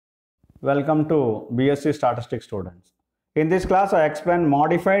Welcome to BSc Statistics students. In this class, I explain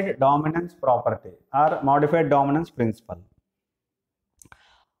modified dominance property or modified dominance principle.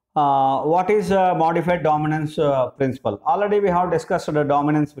 What is modified dominance principle? Already we have discussed the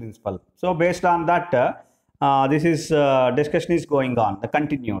dominance principle. So based on that, this is discussion is going on, the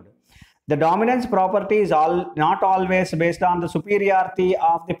continued. The dominance property is not always based on the superiority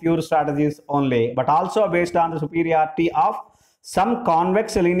of the pure strategies only, but also based on the superiority of some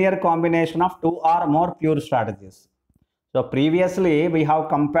convex linear combination of two or more pure strategies. So previously we have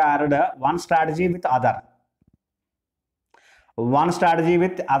compared one strategy with other. One strategy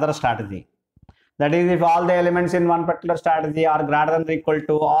with other strategy. That is, if all the elements in one particular strategy are greater than or equal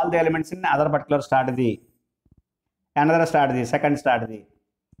to all the elements in other particular strategy, another strategy, second strategy.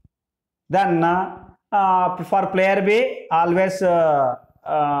 Then for player B, always the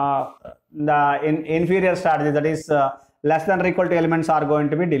inferior strategy, that is less than or equal to elements are going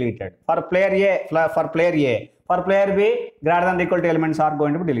to be deleted. For player A, for player B, greater than or equal to elements are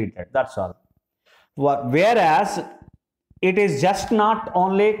going to be deleted. That's all. Whereas it is just not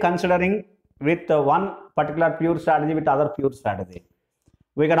only considering with one particular pure strategy with other pure strategy.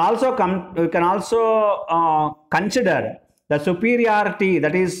 We can also consider the superiority,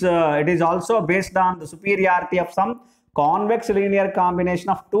 that is it is also based on the superiority of some convex linear combination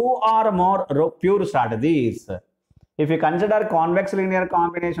of two or more pure strategies. If you consider convex linear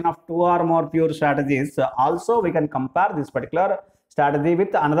combination of two or more pure strategies, also we can compare this particular strategy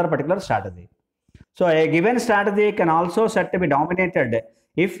with another particular strategy. So a given strategy can also said to be dominated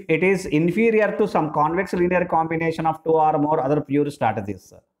if it is inferior to some convex linear combination of two or more other pure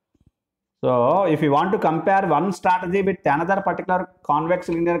strategies. So if you want to compare one strategy with another particular convex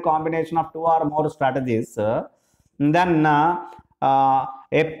linear combination of two or more strategies, then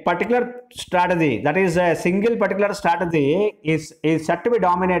a particular strategy, that is a single particular strategy, is said to be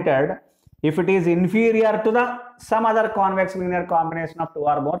dominated if it is inferior to the some other convex linear combination of two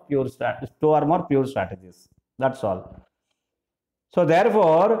or more pure strategies. That's all. So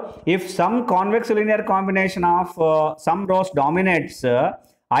therefore, if some convex linear combination of some rows dominates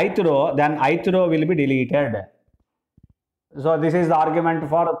ith row, then ith row will be deleted. So this is the argument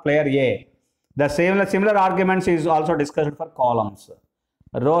for player A. The similar arguments is also discussed for columns.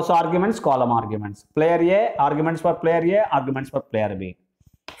 Rows arguments, column arguments. Player A, arguments for player A, arguments for player B.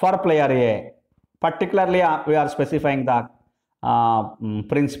 For player A, particularly we are specifying the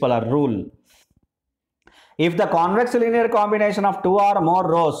principle or rule. If the convex linear combination of two or more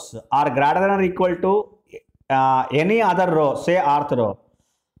rows are greater than or equal to any other row, say rth row,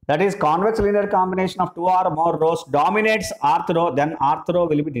 that is convex linear combination of two or more rows dominates rth row, then rth row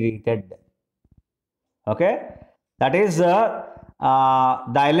will be deleted. Okay, that is the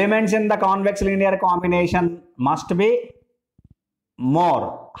elements in the convex linear combination must be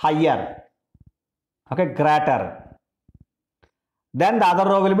more, higher, okay, greater, then the other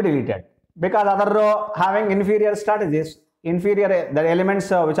row will be deleted, because other row having inferior strategies, the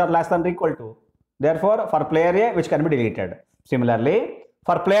elements which are less than or equal to, therefore for player A which can be deleted. Similarly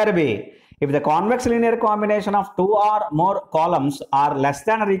for player B, if the convex linear combination of two or more columns are less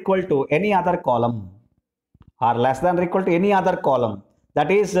than or equal to any other column,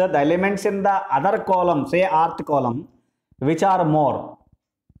 that is the elements in the other column, say rth column, which are more,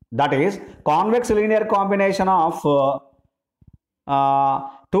 that is convex linear combination of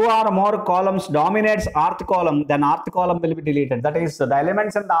two or more columns dominates rth column, then rth column will be deleted. That is the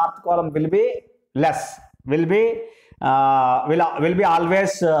elements in the rth column will be less, will be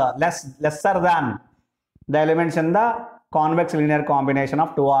always lesser than the elements in the convex linear combination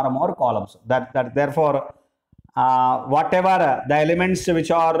of two or more columns. Therefore whatever the elements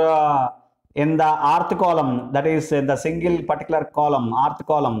which are in the rth column, that is in the single particular column, rth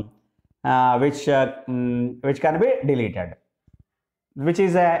column, which can be deleted, which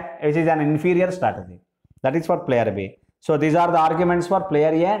is an inferior strategy. That is for player B. So these are the arguments for player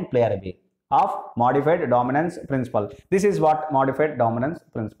A and player B of modified dominance principle. This is what modified dominance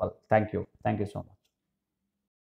principle. Thank you so much.